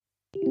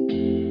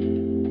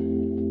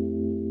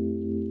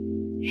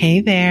Hey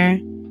there.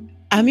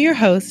 I'm your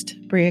host,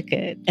 Bria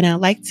Good, and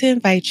I'd like to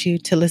invite you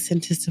to listen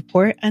to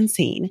Support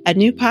Unseen, a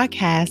new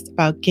podcast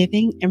about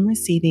giving and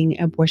receiving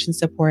abortion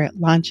support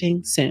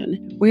launching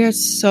soon. We are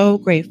so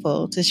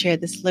grateful to share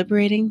this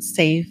liberating,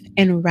 safe,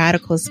 and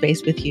radical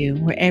space with you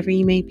wherever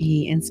you may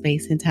be in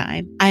space and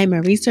time. I am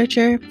a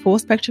researcher, full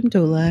spectrum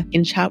doula,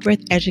 and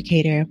childbirth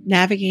educator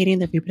navigating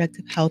the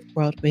reproductive health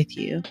world with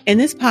you. In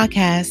this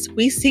podcast,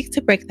 we seek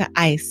to break the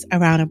ice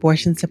around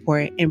abortion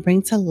support and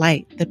bring to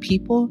light the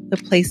people, the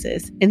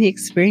places, and the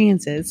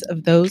experiences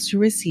of those who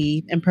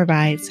receive and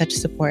provide such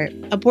support.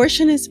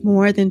 Abortion is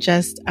more than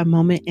just a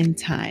moment in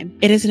time.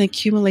 It is an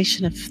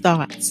accumulation of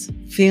thoughts,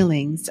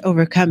 feelings,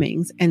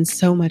 overcomings, and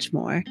so much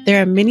more.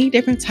 There are many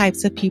different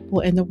types of people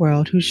in the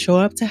world who show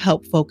up to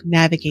help folk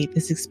navigate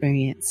this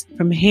experience,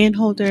 from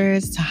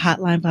handholders to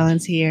hotline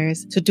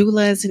volunteers to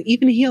doulas and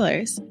even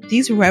healers.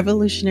 These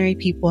revolutionary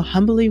people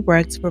humbly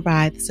work to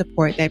provide the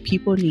support that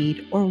people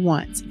need or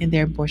want in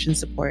their abortion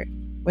support,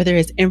 whether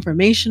it's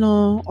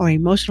informational or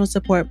emotional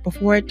support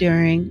before,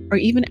 during, or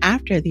even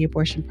after the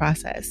abortion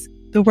process.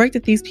 The work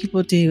that these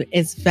people do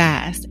is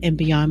vast and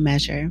beyond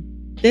measure.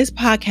 This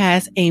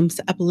podcast aims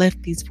to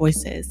uplift these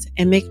voices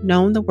and make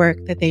known the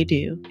work that they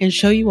do and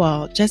show you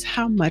all just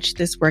how much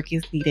this work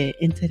is needed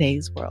in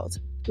today's world.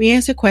 We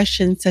answer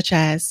questions such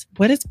as,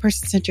 what is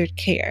person-centered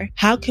care?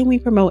 How can we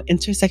promote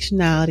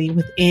intersectionality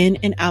within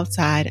and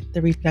outside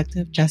the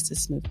reproductive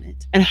justice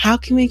movement? And how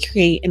can we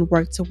create and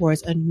work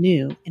towards a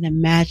new and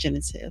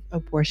imaginative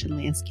abortion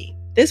landscape?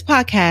 This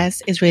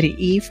podcast is rated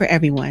E for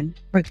everyone,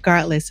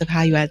 regardless of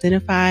how you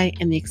identify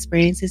and the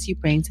experiences you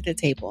bring to the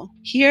table.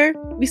 Here,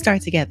 we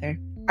start together.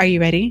 Are you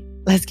ready?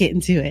 Let's get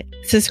into it.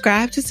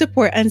 Subscribe to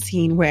Support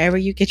Unseen wherever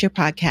you get your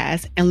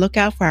podcasts and look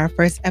out for our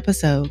first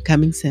episode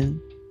coming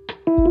soon.